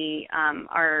we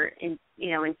are in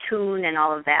tune and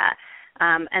all of that?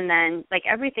 And then,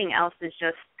 everything else is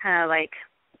just kind of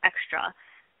extra,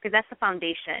 because that's the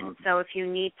foundation. So if you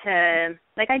need to,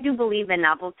 I do believe in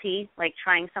novelty,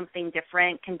 trying something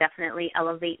different can definitely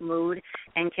elevate mood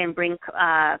and can bring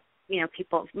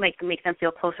people, make them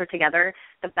feel closer together.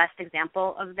 The best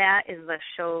example of that is the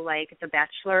show The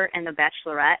Bachelor and The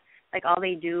Bachelorette. All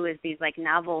they do is these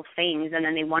novel things, and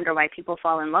then they wonder why people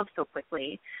fall in love so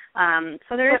quickly.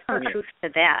 So there is some truth to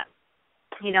that.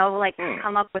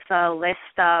 Come up with a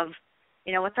list of,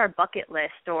 what's our bucket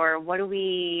list, or what have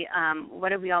we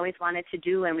always wanted to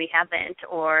do and we haven't,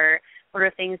 or what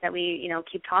are things that we,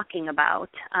 keep talking about?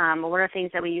 What are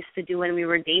things that we used to do when we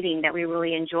were dating that we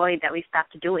really enjoyed that we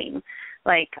stopped doing?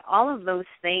 All of those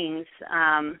things,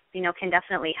 can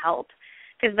definitely help.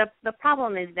 Because the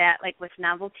problem is that, with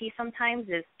novelty sometimes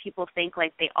is people think,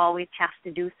 they always have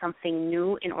to do something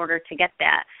new in order to get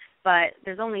that. But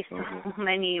there's only so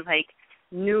many,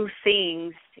 new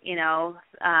things,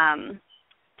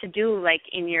 to do,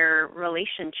 in your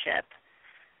relationship.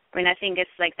 I mean, I think it's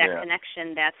that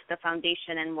connection that's the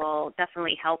foundation and will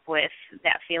definitely help with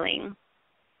that feeling.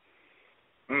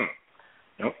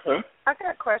 Okay. I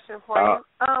got a question for you.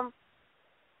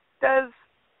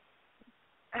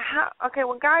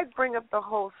 When guys bring up the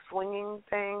whole swinging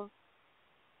thing,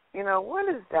 what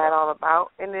is that all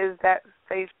about? And is that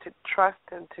safe to trust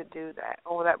them to do that,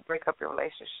 or will that break up your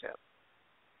relationship?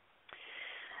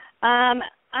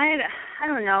 I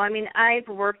don't know. I mean, I've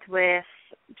worked with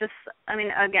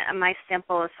again, my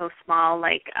sample is so small,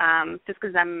 just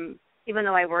because even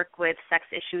though I work with sex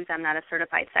issues, I'm not a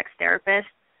certified sex therapist.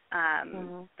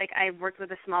 I've worked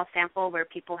with a small sample where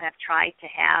people have tried to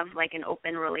have, an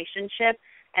open relationship,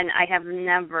 and I have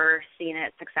never seen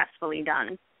it successfully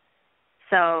done.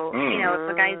 So,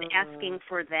 if a guy's asking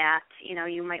for that,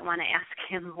 you might want to ask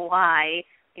him why.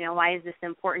 Why is this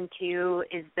important to you?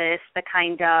 Is this the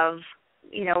kind of,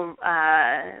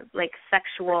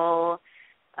 sexual,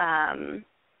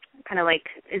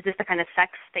 is this the kind of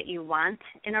sex that you want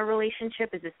in a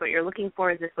relationship? Is this what you're looking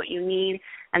for? Is this what you need?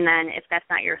 And then if that's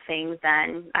not your thing,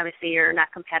 then obviously you're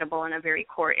not compatible in a very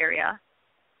core area.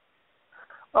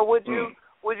 Or would you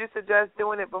suggest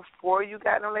doing it before you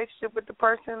got in a relationship with the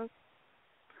person,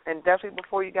 and definitely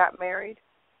before you got married?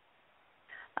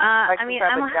 I'm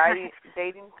a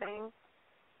dating thing.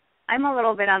 I'm a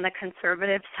little bit on the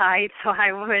conservative side, so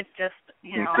I would just,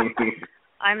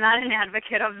 I'm not an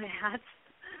advocate of that.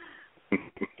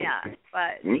 Yeah,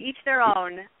 but each their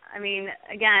own. I mean,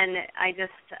 again,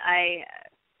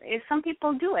 if some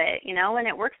people do it, and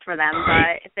it works for them,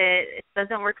 but if it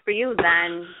doesn't work for you,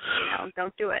 then,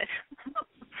 don't do it.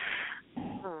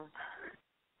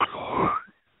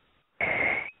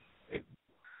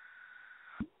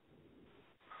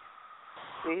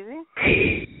 Easy?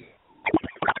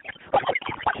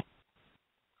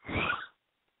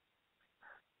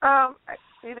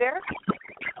 You there?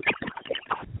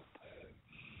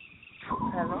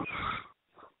 Hello?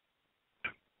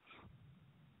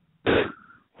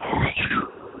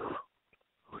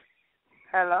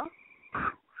 Hello?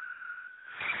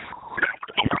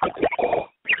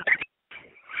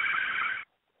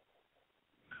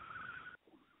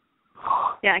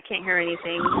 Yeah, I can't hear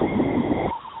anything.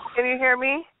 Can you hear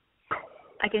me?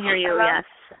 I can hear you, Hello? yes.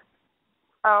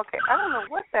 Oh, okay. I don't know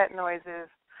what that noise is.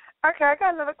 Okay, I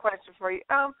got another question for you.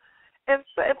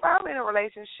 If I'm in a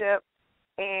relationship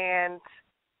and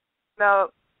I've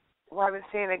been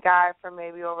seeing a guy for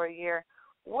maybe over a year,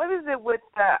 what is it with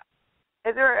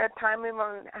is there a time limit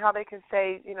on how they can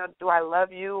say, do I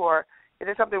love you, or is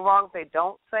there something wrong if they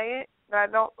don't say it,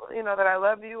 that I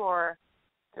love you, or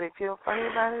do they feel funny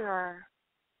about it, or?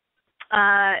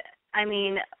 I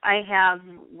mean, I have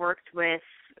worked with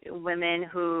women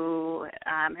who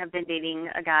have been dating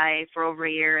a guy for over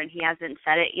a year and he hasn't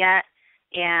said it yet.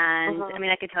 And, I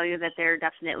mean, I could tell you that there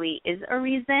definitely is a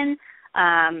reason.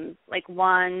 A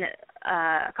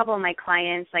couple of my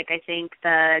clients, I think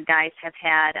the guys have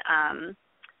had,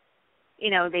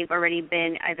 they've already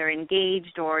been either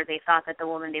engaged or they thought that the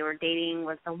woman they were dating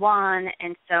was the one.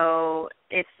 And so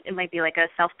it might be like a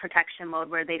self-protection mode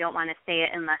where they don't want to say it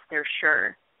unless they're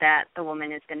sure that the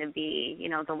woman is going to be,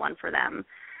 the one for them.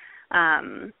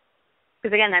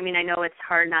 Because, again, I mean, I know it's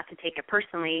hard not to take it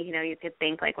personally. You could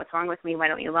think, what's wrong with me? Why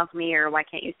don't you love me? Or why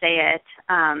can't you say it?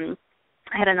 I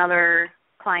had another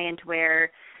client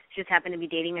where she just happened to be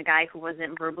dating a guy who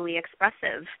wasn't verbally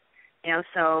expressive.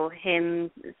 So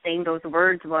him saying those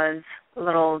words was a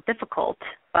little difficult.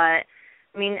 But,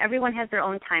 I mean, everyone has their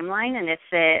own timeline, and if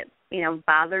it,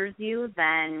 bothers you,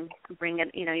 then bring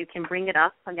it, you can bring it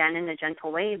up again in a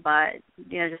gentle way, but,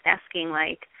 just asking,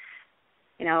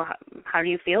 how do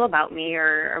you feel about me,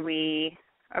 or are we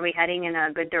heading in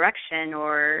a good direction,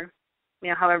 or,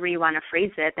 however you want to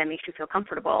phrase it that makes you feel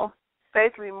comfortable.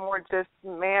 Basically more just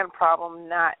man problem,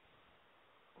 not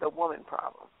the woman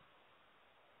problem.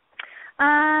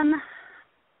 I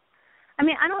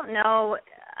mean, I don't know.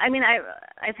 I mean,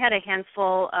 I've had a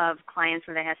handful of clients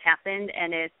where that has happened,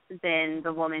 and it's been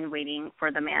the woman waiting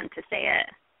for the man to say it.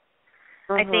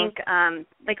 I think,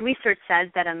 research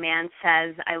says that a man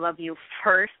says, I love you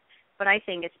first, but I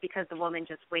think it's because the woman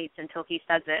just waits until he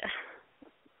says it.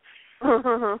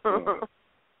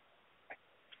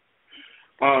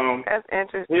 That's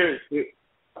interesting.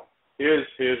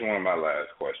 Here's one of my last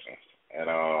questions. And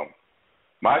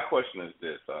my question is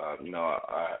this. I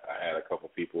had a couple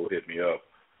people hit me up.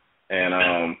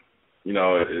 And,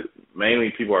 mainly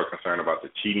people are concerned about the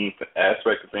cheating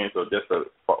aspect of things. So just to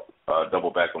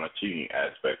double back on the cheating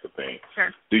aspect of things.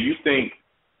 Sure. Do you think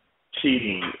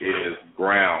cheating is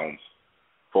grounds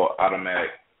for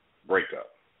automatic breakup?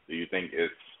 Do you think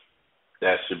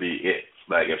that should be it?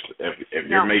 Like if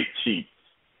your mate cheats,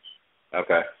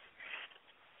 okay.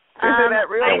 Is that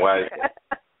real? And why?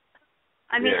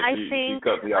 I mean, yeah, I she think.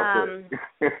 Cut me off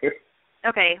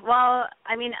okay. Well,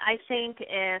 I mean, I think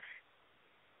if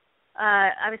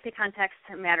obviously context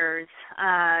matters.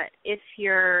 If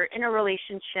you're in a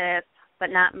relationship but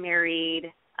not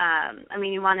married, I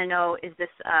mean, you want to know, is this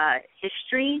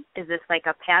history? Is this like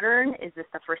a pattern? Is this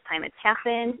the first time it's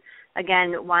happened?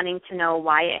 Again, wanting to know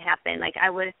why it happened. Like I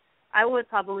would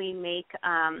probably make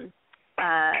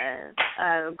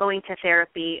going to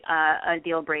therapy a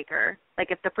deal breaker.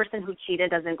 Like if the person who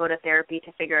cheated doesn't go to therapy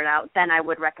to figure it out, then I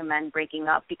would recommend breaking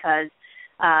up, because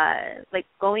like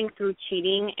going through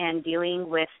cheating and dealing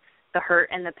with the hurt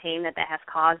and the pain that has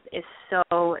caused is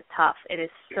so tough. It is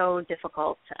so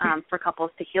difficult for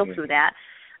couples to heal through that.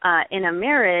 In a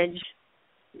marriage,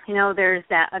 there's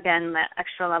that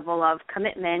extra level of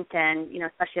commitment, and,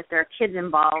 especially if there are kids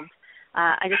involved.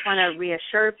 I just want to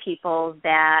reassure people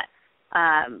that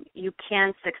you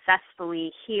can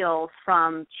successfully heal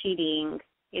from cheating,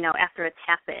 after it's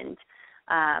happened.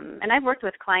 And I've worked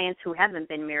with clients who haven't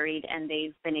been married, and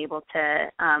they've been able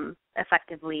to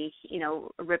effectively,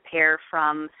 repair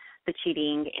from the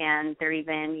cheating, and they're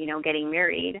even, getting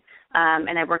married.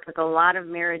 And I've worked with a lot of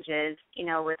marriages,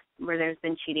 where there's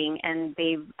been cheating, and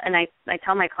I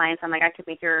tell my clients, I'm like, I could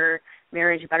make your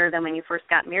marriage better than when you first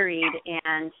got married,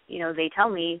 and, they tell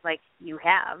me, like, you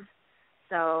have.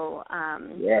 So,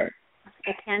 yeah.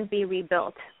 it can be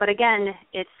rebuilt. But again,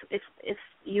 it's if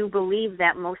you believe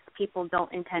that most people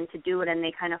don't intend to do it and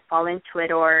they kind of fall into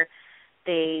it, or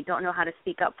they don't know how to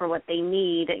speak up for what they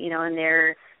need, and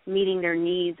they're meeting their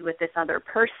needs with this other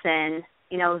person,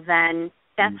 then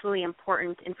that's really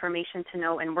important information to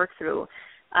know and work through.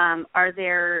 Are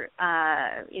there,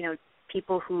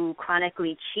 people who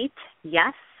chronically cheat?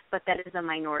 Yes, but that is a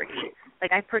minority.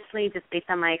 Like, I personally, just based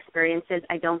on my experiences,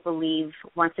 I don't believe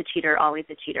once a cheater, always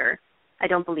a cheater. I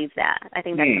don't believe that. I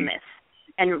think that's a myth.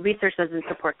 And research doesn't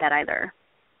support that either.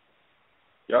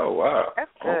 Oh, wow.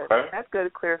 That's good. Okay. That's good to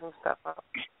clear some stuff up.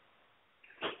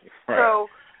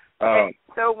 Right.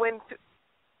 So when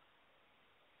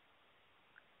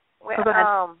go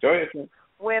ahead. Go ahead.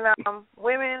 When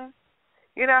women,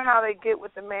 you know how they get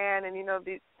with the man, and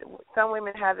some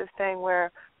women have this thing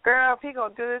where, girl, if he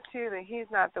gonna do this to you, then he's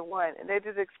not the one, and they're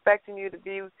just expecting you to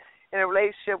be in a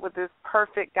relationship with this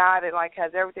perfect guy that like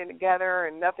has everything together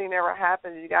and nothing ever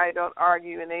happens. You guys don't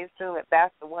argue, and they assume that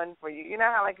that's the one for you. You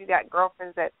know how like you got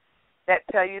girlfriends that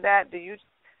tell you that? Do you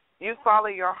follow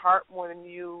your heart more than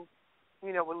you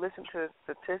would listen to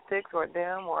statistics or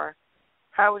them, or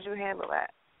how would you handle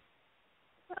that?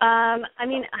 I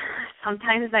mean,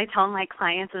 sometimes I tell my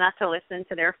clients not to listen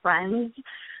to their friends,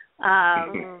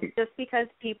 just because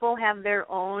people have their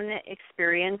own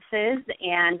experiences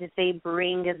and they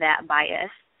bring that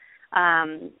bias.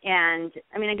 And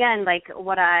I mean, again,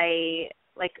 what I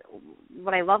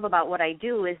love about what I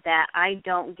do is that I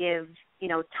don't give,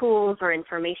 tools or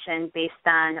information based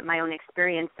on my own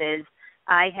experiences.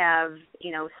 I have,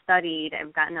 studied,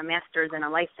 I've gotten a master's and a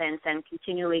license, and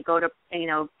continually go to,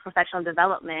 professional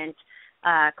development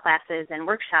classes and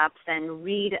workshops and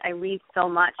read. I read so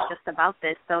much just about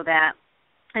this, so that,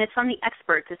 and it's from the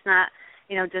experts. It's not,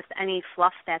 just any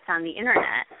fluff that's on the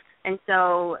internet. And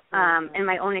so, in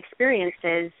my own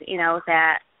experiences,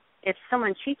 that if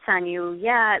someone cheats on you,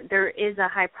 there is a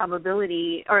high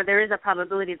probability, or there is a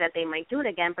probability that they might do it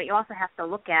again, but you also have to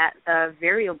look at the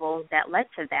variables that led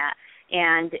to that,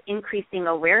 and increasing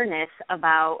awareness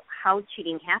about how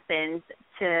cheating happens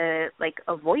to,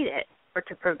 avoid it or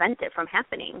to prevent it from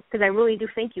happening, because I really do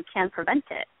think you can prevent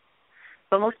it.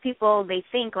 But most people, they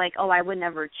think, I would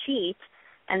never cheat,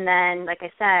 and then, like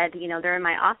I said, they're in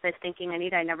my office thinking,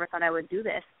 Anita, I never thought I would do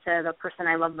this to the person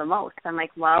I love the most. I'm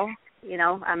like, well,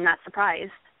 I'm not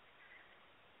surprised.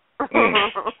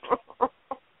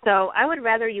 So I would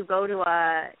rather you go to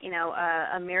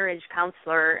a marriage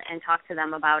counselor and talk to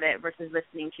them about it versus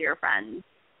listening to your friends.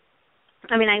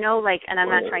 I mean, I know, and I'm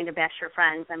not trying to bash your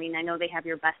friends. I mean, I know they have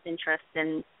your best interest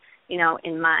in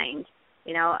mind.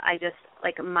 I just,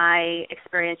 my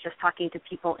experience just talking to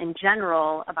people in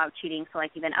general about cheating, so,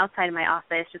 even outside of my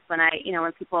office, just when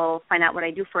when people find out what I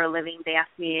do for a living, they ask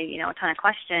me, a ton of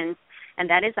questions, and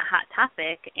that is a hot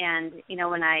topic. And,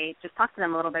 when I just talk to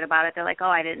them a little bit about it, they're like, oh,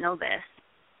 I didn't know this.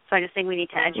 So I just think we need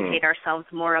to educate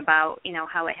ourselves more about,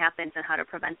 how it happens and how to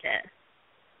prevent it.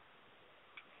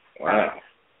 Wow.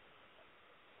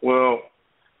 Well,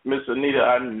 Miss Anita,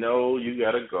 I know you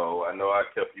got to go. I know I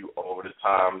kept you over the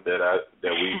time that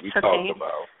we talked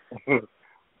about.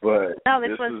 But no,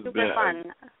 this was super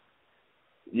fun.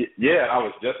 Yeah, I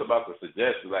was just about to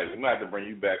suggest, we might have to bring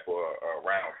you back for a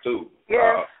round two.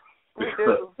 Yes, we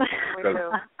do. We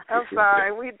do. I'm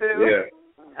sorry, we do. Yeah.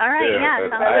 All right,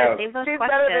 sounds good. Save those she's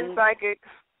questions. Better than psychics.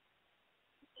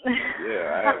 Yeah,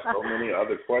 I have so many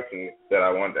other questions that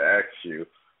I wanted to ask you.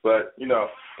 But,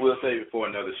 we'll save it for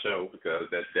another show, because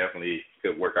that definitely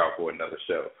could work out for another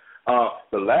show.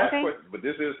 The last question, but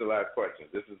this is the last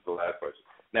question.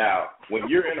 Now, when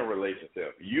you're in a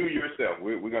relationship, you yourself,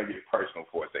 we're going to get personal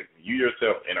for a second. You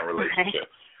yourself in a relationship,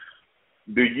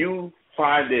 do you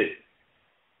find is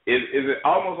it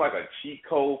almost like a cheat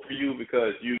code for you,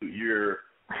 because you're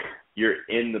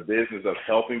in the business of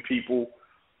helping people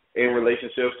in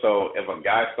relationships? So if a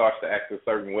guy starts to act a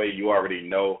certain way, you already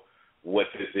know what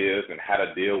this is and how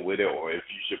to deal with it, or if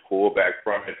you should pull back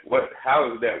from it. How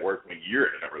does that work when you're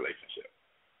in a relationship?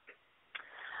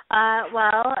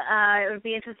 It would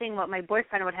be interesting what my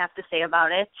boyfriend would have to say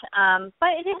about it. But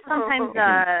it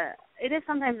is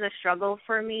sometimes a struggle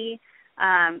for me.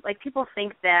 People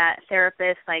think that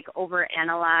therapists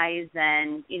overanalyze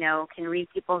and can read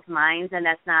people's minds, and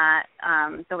that's not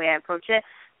the way I approach it.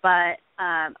 But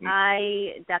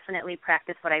I definitely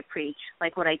practice what I preach.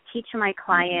 What I teach my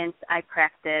clients, I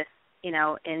practice,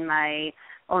 in my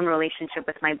own relationship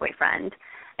with my boyfriend.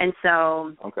 And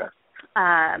so,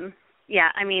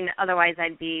 otherwise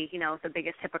I'd be, the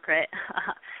biggest hypocrite.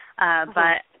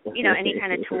 But, any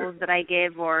kind of tools that I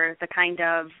give, or the kind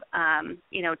of,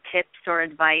 tips or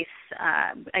advice,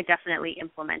 I definitely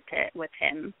implement it with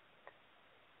him.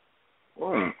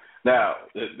 Now,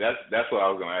 that's what I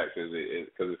was going to ask,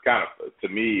 because it's kind of, to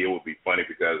me, it would be funny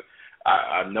because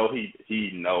I know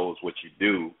he knows what you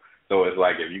do. So it's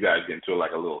like if you guys get into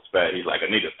like a little spat, he's like,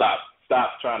 Anita, stop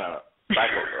trying to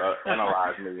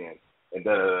analyze me and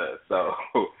da da da. So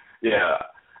yeah,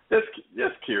 just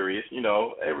curious,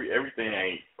 everything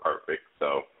ain't perfect.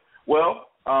 So well,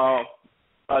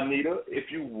 Anita,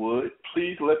 if you would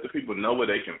please let the people know where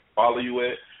they can follow you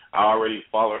at. I already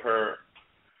follow her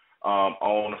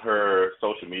on her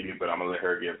social media, but I'm gonna let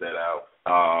her give that out.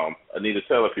 Anita,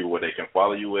 tell the people where they can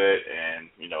follow you at, and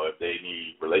if they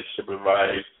need relationship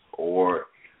advice or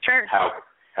sure, how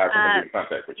can they get in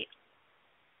contact with you?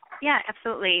 Yeah,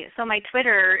 absolutely. So my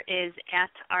Twitter is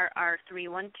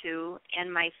 @RR312,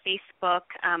 and my Facebook,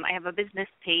 I have a business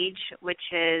page,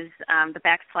 which is the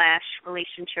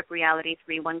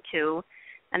 /relationship-reality312.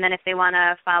 And then if they want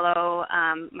to follow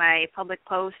my public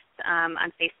posts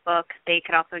on Facebook, they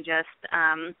could also just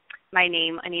my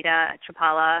name, Anita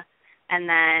Chlipala, and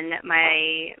then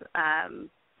my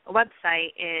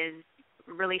website is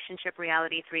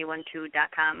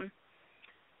relationshipreality312.com.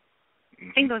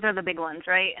 I think those are the big ones,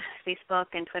 right? Facebook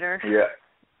and Twitter. Yeah.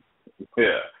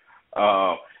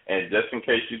 And just in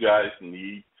case you guys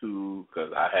need to,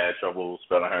 because I had trouble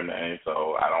spelling her name,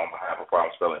 so I don't have a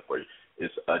problem spelling it for you.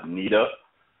 It's Anita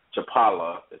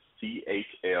Chlipala. It's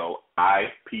Chlipala.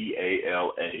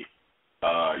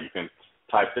 You can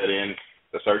type that in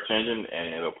the search engine,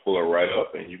 and it'll pull her right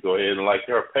up, and you go ahead and like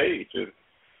her page, and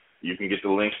you can get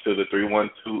the links to the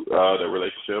 312, the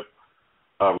relationship.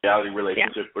 Reality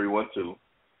Relationship 312,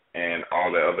 and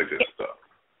all that other good stuff.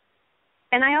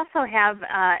 And I also have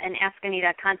an Ask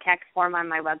Anita contact form on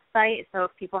my website, so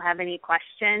if people have any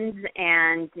questions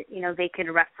and, they could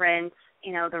reference,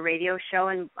 the radio show,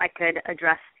 and I could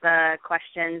address the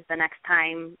questions the next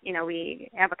time, we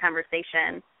have a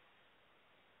conversation.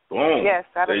 Boom. Yes,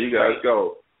 there you guys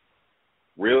go.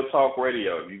 Real Talk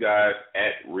Radio. You guys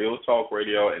at Real Talk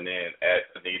Radio, and then at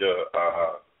Anita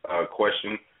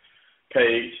question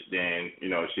page, then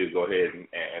she'll go ahead and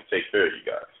take care of you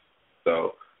guys.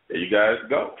 So there you guys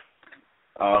go.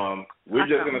 We're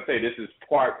just gonna say this is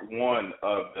part 1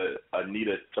 of the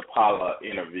Anita Chlipala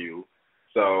interview.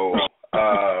 So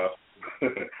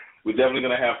we're definitely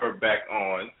gonna have her back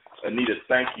on. Anita,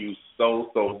 thank you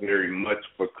so very much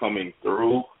for coming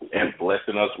through and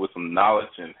blessing us with some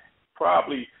knowledge and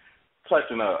probably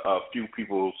touching a few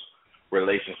people's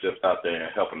relationships out there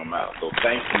and helping them out. So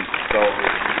thank you so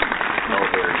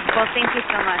very much. Well, thank you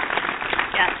so much.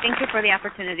 Yeah, thank you for the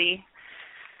opportunity.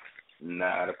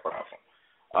 Not a problem.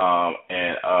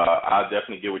 And I'll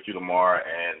definitely get with you tomorrow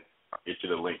and get you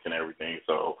the link and everything.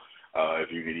 So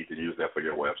if you need to use that for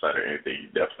your website or anything, you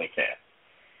definitely can.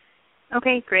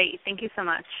 Okay, great. Thank you so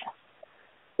much.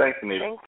 Thanks, Anita.